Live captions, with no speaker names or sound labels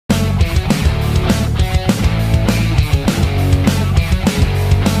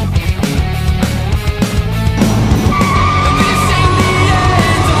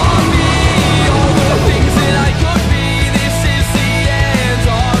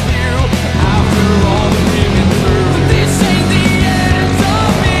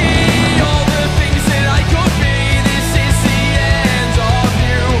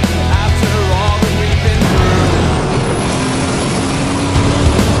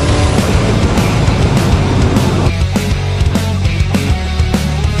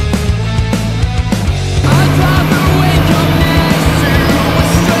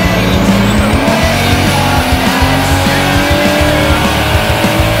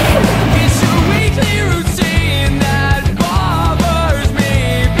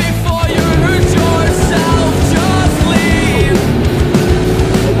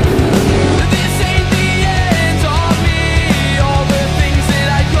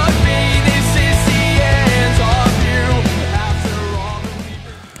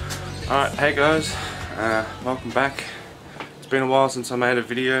Hey guys, welcome back. It's been a while since I made a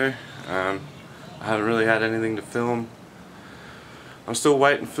video. I haven't really had anything to film. I'm still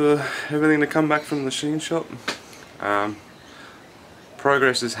waiting for everything to come back from the machine shop.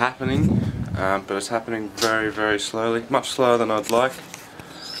 Progress is happening, but it's happening very slowly, much slower than I'd like.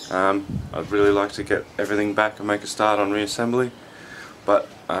 I'd really like to get everything back and make a start on reassembly, but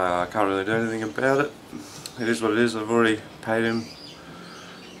I can't really do anything about it. It is what it is. I've already paid him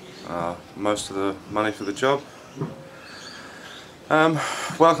most of the money for the job.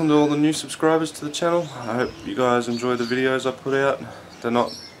 Welcome to all the new subscribers to the channel. I hope you guys enjoy the videos I put out. They're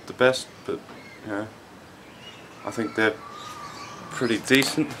not the best, but you know, I think they're pretty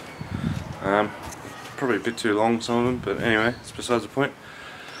decent. Probably a bit too long, some of them, but anyway, it's besides the point.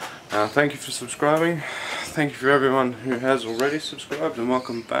 Thank you for subscribing. Thank you for everyone who has already subscribed, and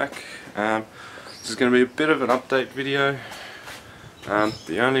welcome back. This is going to be a bit of an update video.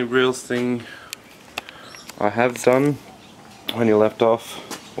 The only real thing I have done when you left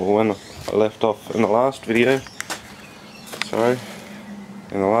off, or when I left off in the last video,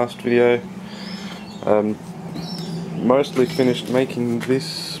 mostly finished making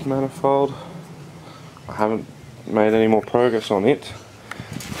this manifold. I haven't made any more progress on it.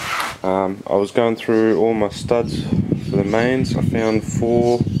 I was going through all my studs for the mains. I found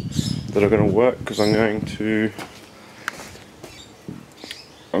 4 that are going to work because I'm going to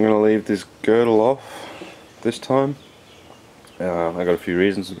leave this girdle off this time. I got a few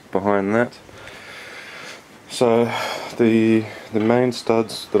reasons behind that. So the main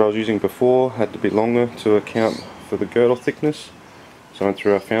studs that I was using before had to be longer to account for the girdle thickness. So I went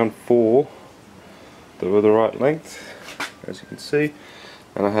through, I found 4 that were the right length, as you can see,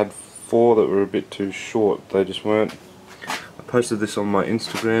 and I had 4 that were a bit too short. They just weren't. I posted this on my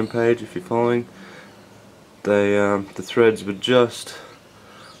Instagram page if you're following. They the threads were just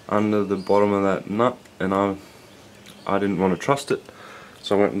under the bottom of that nut, and I didn't want to trust it,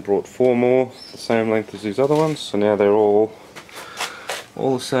 so I went and brought 4 more the same length as these other ones. So now they're all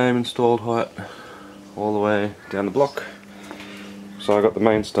the same installed height all the way down the block. So I got the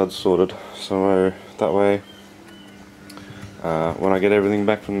main studs sorted, so that way when I get everything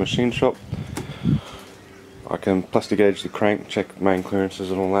back from the machine shop, I can plastic gauge the crank, check main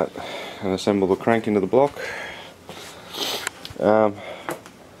clearances and all that, and assemble the crank into the block.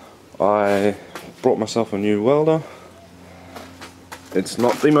 I brought myself a new welder. It's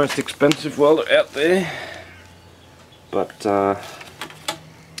not the most expensive welder out there, but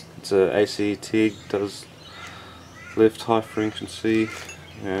it's a AC TIG, does lift, high frequency,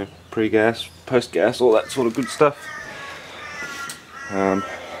 you know, pre-gas, post-gas, all that sort of good stuff. I've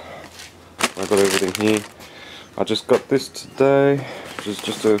got everything here. I just got this today, which is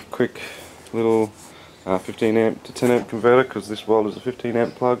just a quick little 15 amp to 10 amp converter, because this welder is a 15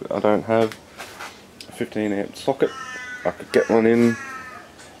 amp plug. I don't have a 15 amp socket. I could get one in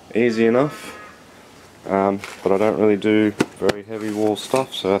easy enough, but I don't really do very heavy wall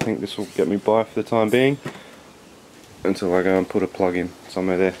stuff, so I think this will get me by for the time being until I go and put a plug in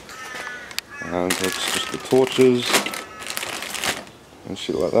somewhere there. And it's just the torches and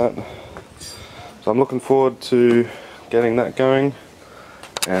shit like that. So I'm looking forward to getting that going,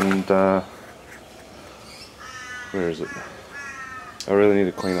 and where is it? I really need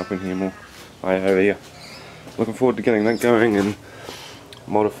to clean up in here more. Oh yeah, over here. Looking forward to getting that going and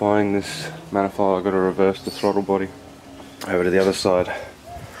modifying this manifold. I've got to reverse the throttle body over to the other side.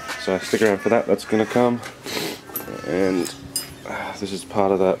 So stick around for that, that's going to come. And this is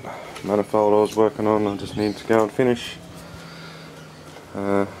part of that manifold I was working on. I just need to go and finish.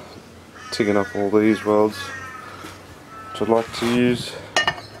 Tigging up all these welds, which I'd like to use.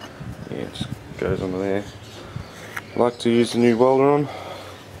 Yeah, it just goes under there. I'd like to use the new welder on,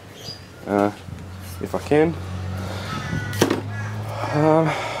 if I can.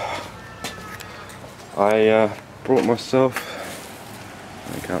 I brought myself,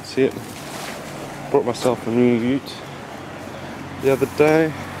 I can't see it, brought myself a new ute the other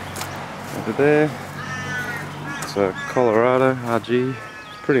day, over there. It's a Colorado RG,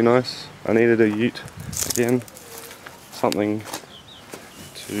 it's pretty nice. I needed a ute again, something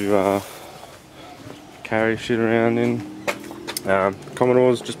to carry shit around in.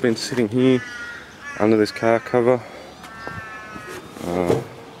 Commodore's just been sitting here under this car cover,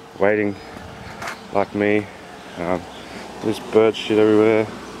 waiting like me. There's bird shit everywhere.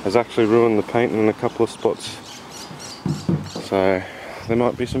 Has actually ruined the paint in a couple of spots, so there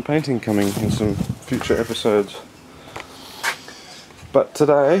might be some painting coming in some future episodes. But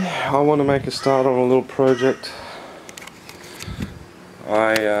today I want to make a start on a little project.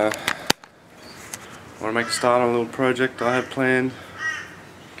 I want to make a start on a little project I have planned.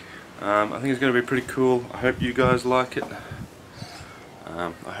 I think it's going to be pretty cool. I hope you guys like it.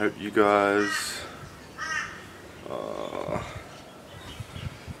 I hope you guys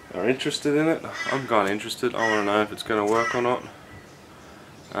are interested in it. I'm kind of interested. I want to know if it's going to work or not.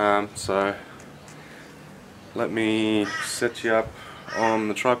 So let me set you up on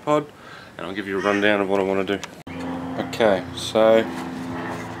the tripod and I'll give you a rundown of what I want to do. Okay, so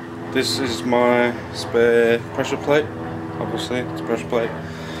this is my spare pressure plate. Obviously, it's a pressure plate.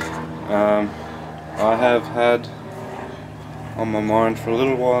 I have had on my mind for a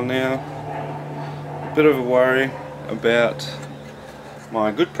little while now a bit of a worry about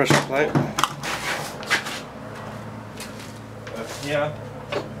my good pressure plate over here.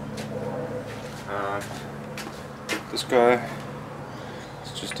 This guy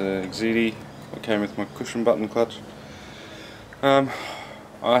is just a DEgITx. It came with my cushion button clutch. I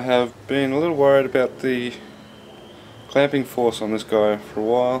have been a little worried about the clamping force on this guy for a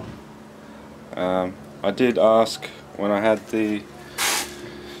while. I did ask when I had the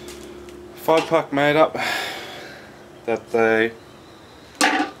 5-puck made up that they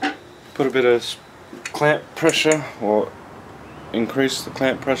put a bit of clamp pressure or increase the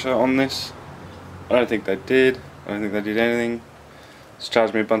clamp pressure on this. I don't think they did. I don't think they did anything. Just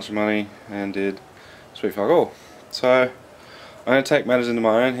charged me a bunch of money and did sweet fuck all. So I'm going to take matters into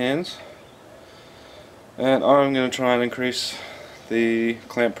my own hands and I'm going to try and increase the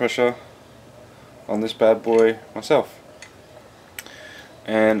clamp pressure on this bad boy myself.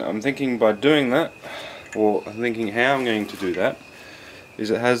 And I'm thinking by doing that, or I'm thinking how I'm going to do that, is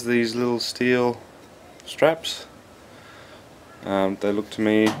it has these little steel straps. They look to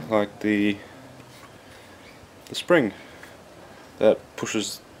me like the spring that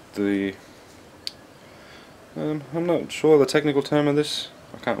pushes the I'm not sure the technical term of this,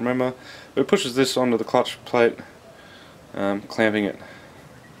 I can't remember, but it pushes this onto the clutch plate, clamping it.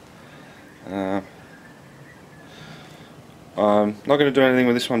 I'm not going to do anything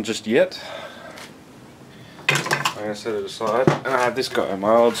with this one just yet. I'm going to set it aside. And I have this guy,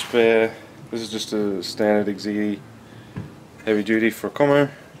 my old spare. This is just a standard DEgITx heavy duty for a commo.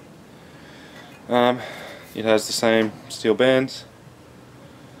 It has the same steel bands.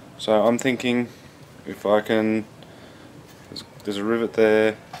 So I'm thinking if I can, there's a rivet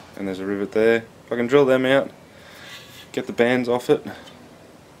there and there's a rivet there. If I can drill them out, get the bands off it,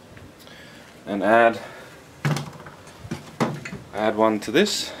 and add one to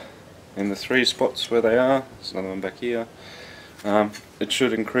this in the 3 spots where they are. There's another one back here. It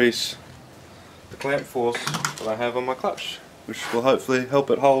should increase the clamp force that I have on my clutch, which will hopefully help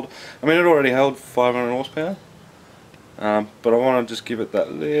it hold. I mean, it already held 500 horsepower, but I want to just give it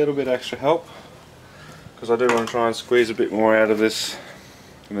that little bit extra help because I do want to try and squeeze a bit more out of this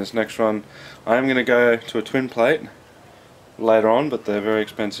in this next run. I am going to go to a twin plate later on, but they're very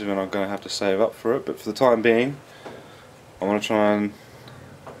expensive and I'm going to have to save up for it. But for the time being, I want to try and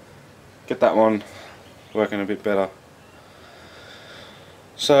get that one working a bit better.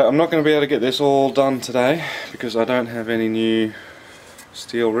 So I'm not going to be able to get this all done today because I don't have any new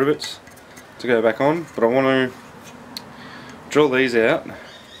steel rivets to go back on, but I want to drill these out.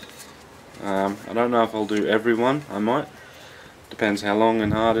 I don't know if I'll do every one, I might. Depends how long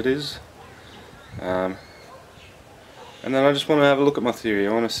and hard it is. And then I just want to have a look at my theory.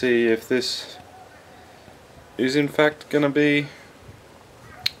 I want to see if this is in fact going to be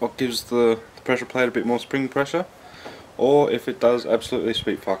what gives the pressure plate a bit more spring pressure, or if it does absolutely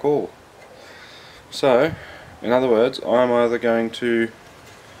sweet fuck all. So, in other words, I'm either going to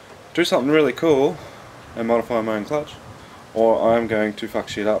do something really cool and modify my own clutch, or I'm going to fuck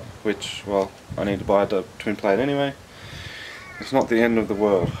shit up, which, well, I need to buy the twin plate anyway. It's not the end of the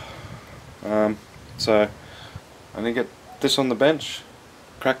world. So, I'm going to get this on the bench,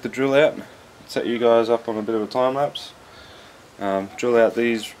 crack the drill out, set you guys up on a bit of a time lapse, drill out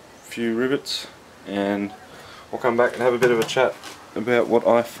these few rivets, and we'll come back and have a bit of a chat about what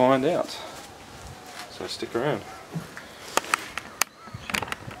I find out. So stick around.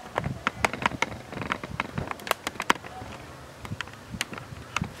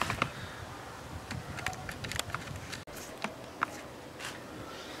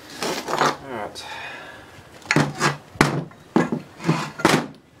 Alright.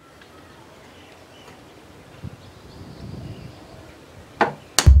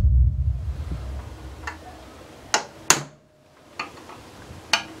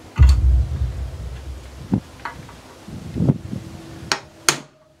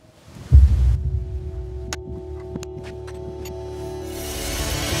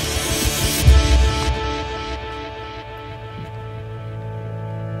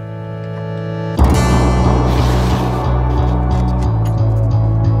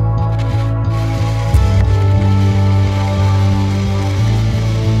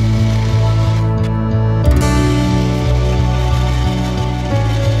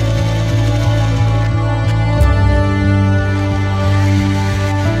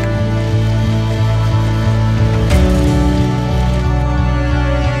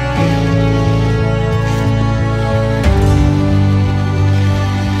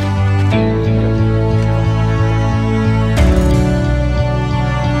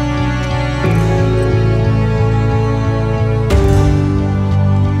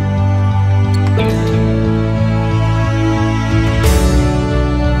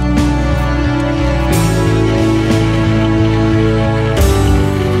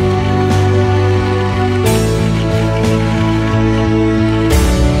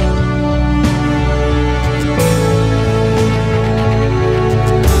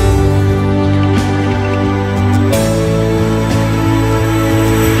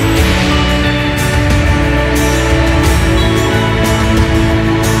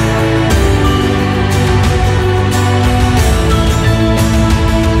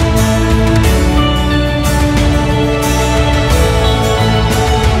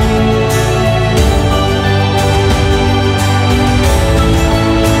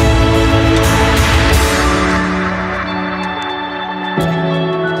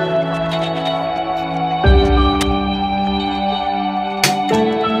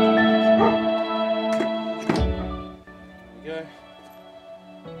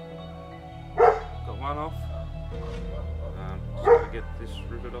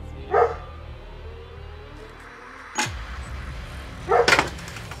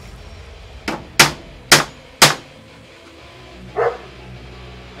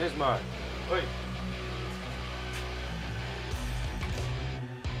 There's Mo. Oi.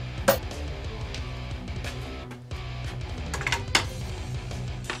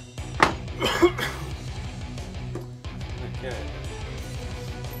 Okay.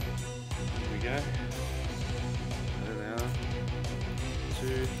 Here we go. There they are.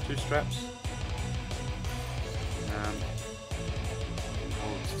 Two straps.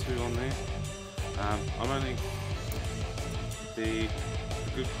 Oh, there's two on there. I'm only the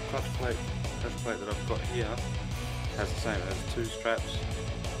good clutch plate that I've got here has the same. It has 2 straps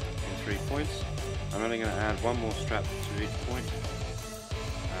and 3 points. I'm only going to add 1 more strap to each point,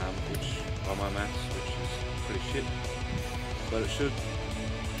 which by my maths, which is pretty shit, but it should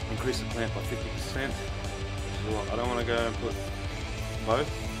increase the plant by 50%. So I don't want to go and put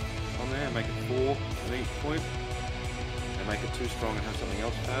both on there and make it 4 at each point and make it too strong and have something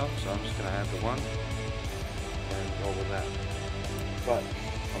else fail. So I'm just going to add the 1 and go with that. But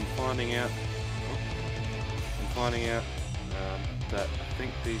I'm finding out that I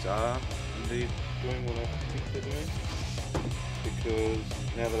think these are indeed doing what I think they're doing, because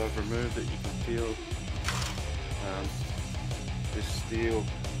now that I've removed it, you can feel this steel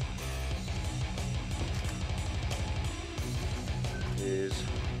is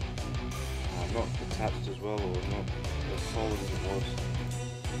not attached as well, or not as solid as it was.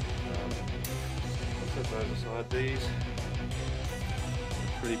 I'll set those aside. These are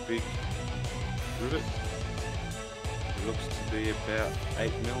pretty big rivet. It looks to be about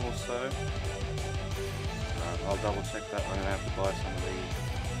 8mm or so. I'll double check that. I'm going to have to buy some of these,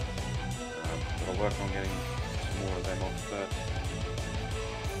 but I'll work on getting some more of them off first.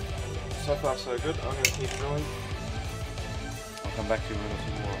 So far so good. I'm going to keep drilling. I'll come back to you when I've got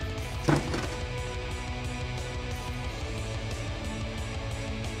some more.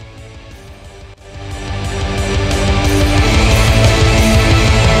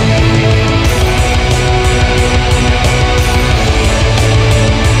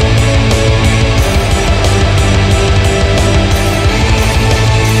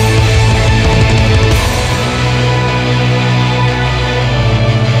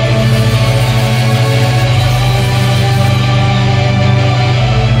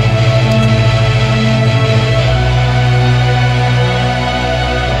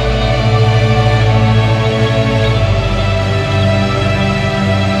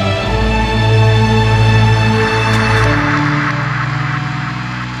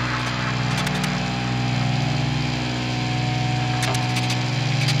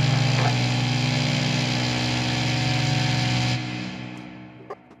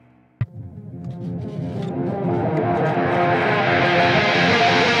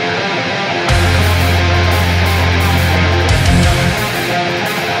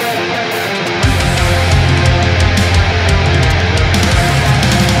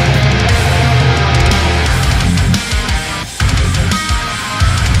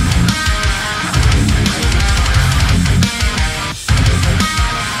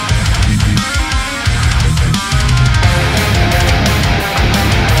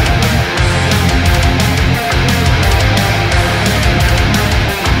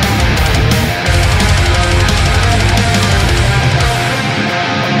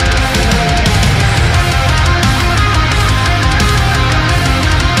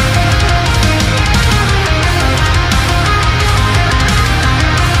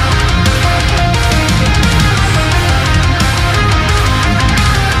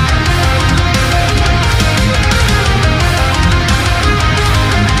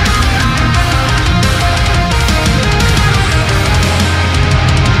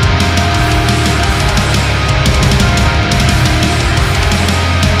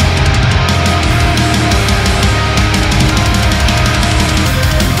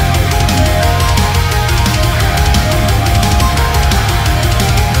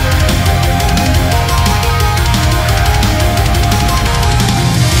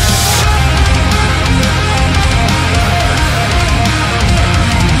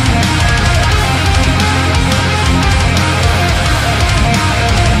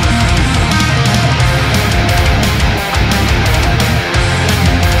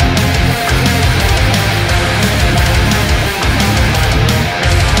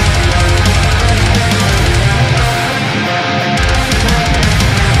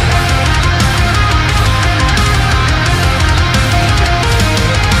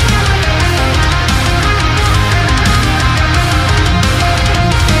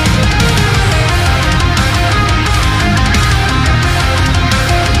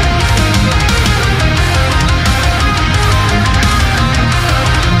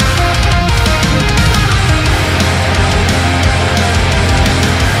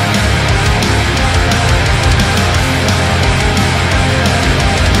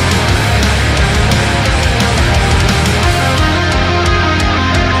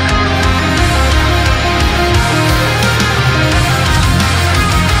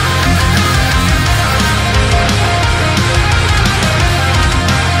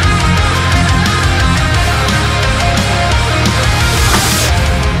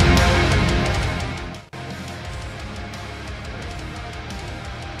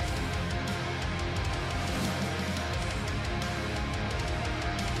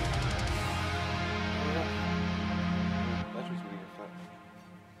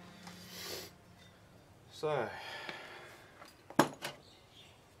 So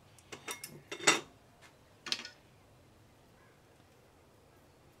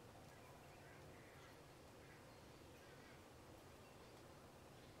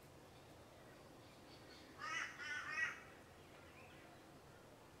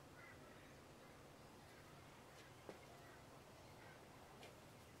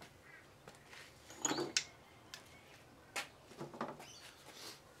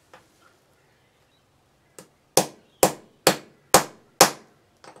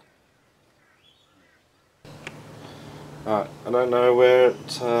alright, I don't know where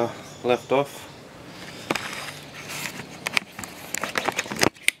it left off.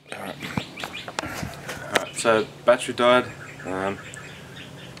 Alright, so battery died. I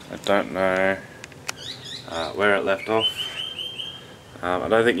don't know where it left off. I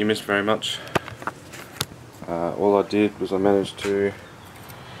don't think you missed very much. All I did was I managed to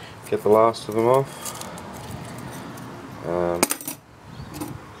get the last of them off.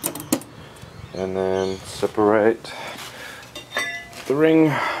 And then separate the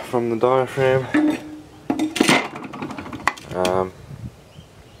ring from the diaphragm.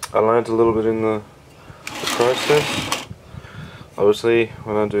 I learned a little bit in the process. Obviously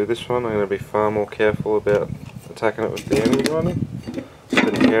when I do this one I'm going to be far more careful about attacking it with the enemy running. I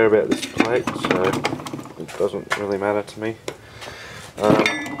didn't care about this plate, so it doesn't really matter to me.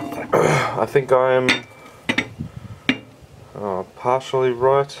 I think I am partially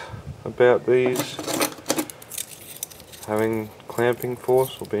right about these having clamping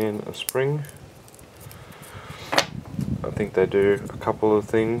force or being a spring. I think they do a couple of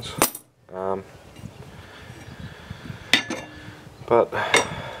things, but I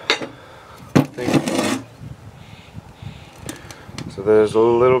think so. There's a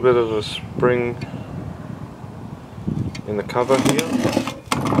little bit of a spring in the cover here,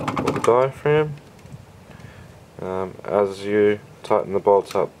 or the diaphragm. As you tighten the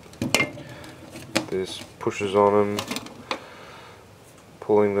bolts up, this pushes on them,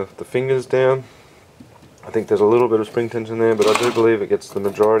 pulling the fingers down. I think there's a little bit of spring tension there, but I do believe it gets the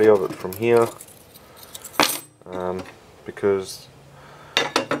majority of it from here, because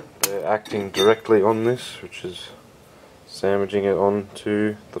they're acting directly on this, which is sandwiching it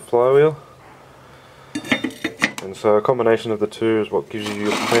onto the flywheel. And so a combination of the two is what gives you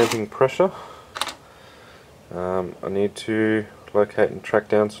your clamping pressure. I need to locate and track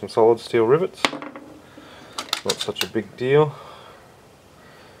down some solid steel rivets. Not such a big deal.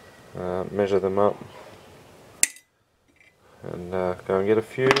 Measure them up and go and get a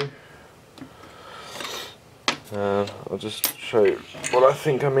few. I'll just show you what I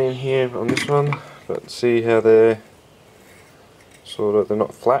think I mean here on this one, but see how they're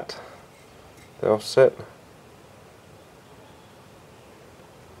not flat, they're offset.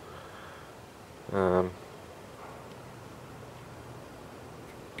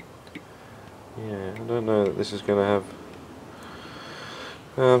 Yeah, I don't know that this is going to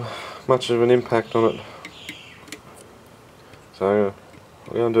have much of an impact on it, so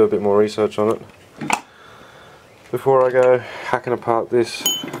I'm going to do a bit more research on it before I go hacking apart this.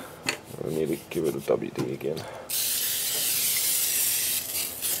 I need to give it a WD again.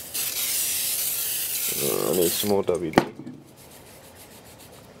 I need some more WD.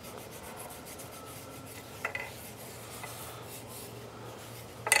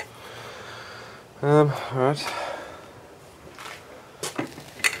 Alright.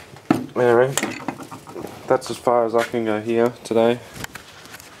 Anyway, that's as far as I can go here today.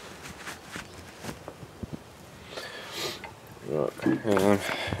 Right,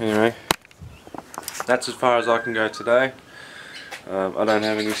 anyway, that's as far as I can go today. I don't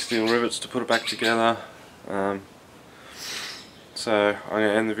have any steel rivets to put it back together, so I'm going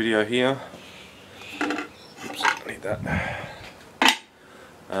to end the video here. Oops, I need that.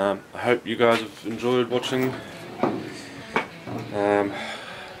 I hope you guys have enjoyed watching.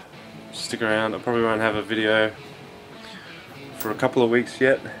 Stick around. I probably won't have a video for a couple of weeks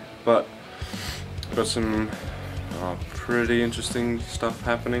yet, but I've got some pretty interesting stuff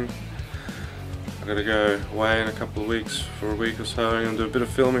happening. I've got to go away in a couple of weeks for a week or so. I'm going to do a bit of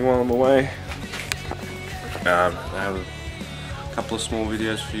filming while I'm away. I have a couple of small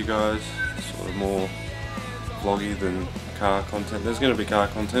videos for you guys, sort of more vloggy than car content. There's going to be car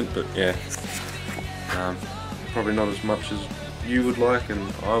content, but yeah, probably not as much as you would like and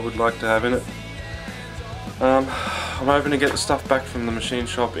I would like to have in it. I'm hoping to get the stuff back from the machine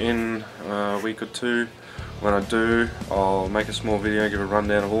shop in a week or two. When I do, I'll make a small video, give a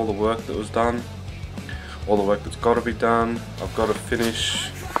rundown of all the work that was done, all the work that's got to be done. I've got to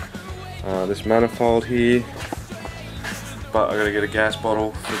finish this manifold here, but I've got to get a gas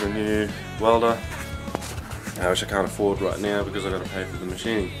bottle for the new welder. which I can't afford right now because I've got to pay for the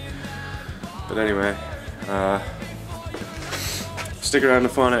machining. But anyway, stick around to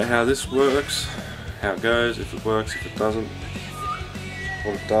find out how this works, how it goes, if it works, if it doesn't,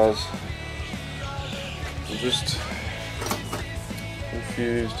 what it does. I'm just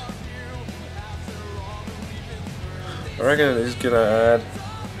confused. I reckon it is going to add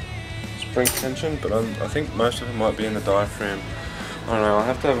spring tension, but I think most of it might be in the diaphragm. I don't know, I'll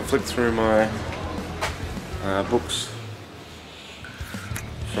have to have a flick through my books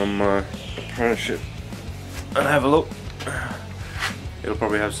from my apprenticeship and have a look. It'll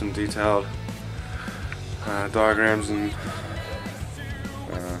probably have some detailed diagrams and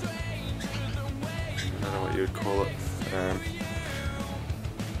I don't know what you would call it.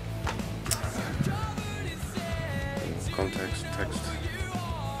 Context, text,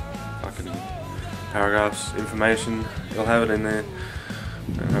 fucking paragraphs, information. You'll have it in there,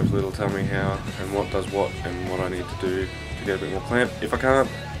 and hopefully it'll tell me how and what does what and what I need to do to get a bit more clamp. If I can't,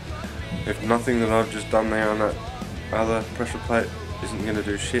 if nothing that I've just done there on that other pressure plate isn't going to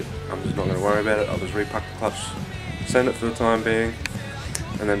do shit, I'm just not going to worry about it. I'll just repack the clutch, send it for the time being,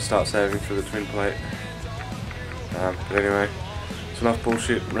 and then start saving for the twin plate. But anyway, it's enough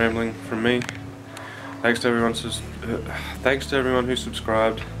bullshit rambling from me. Thanks to everyone who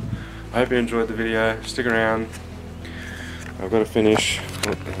subscribed. I hope you enjoyed the video. Stick around. I've got to finish.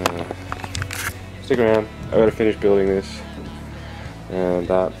 Stick around. I've got to finish building this and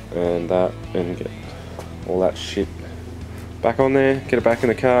that and get all that shit back on there. Get it back in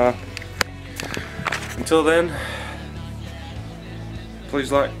the car. Until then,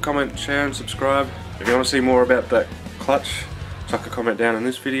 please like, comment, share, and subscribe. If you want to see more about that clutch, chuck a comment down in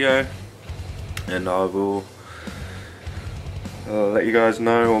this video, and I will let you guys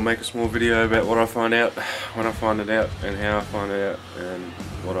know or make a small video about what I find out, when I find it out, and how I find it out, and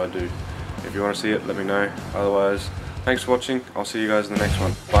what I do. If you want to see it, let me know. Otherwise, thanks for watching. I'll see you guys in the next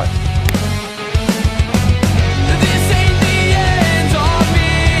one. Bye.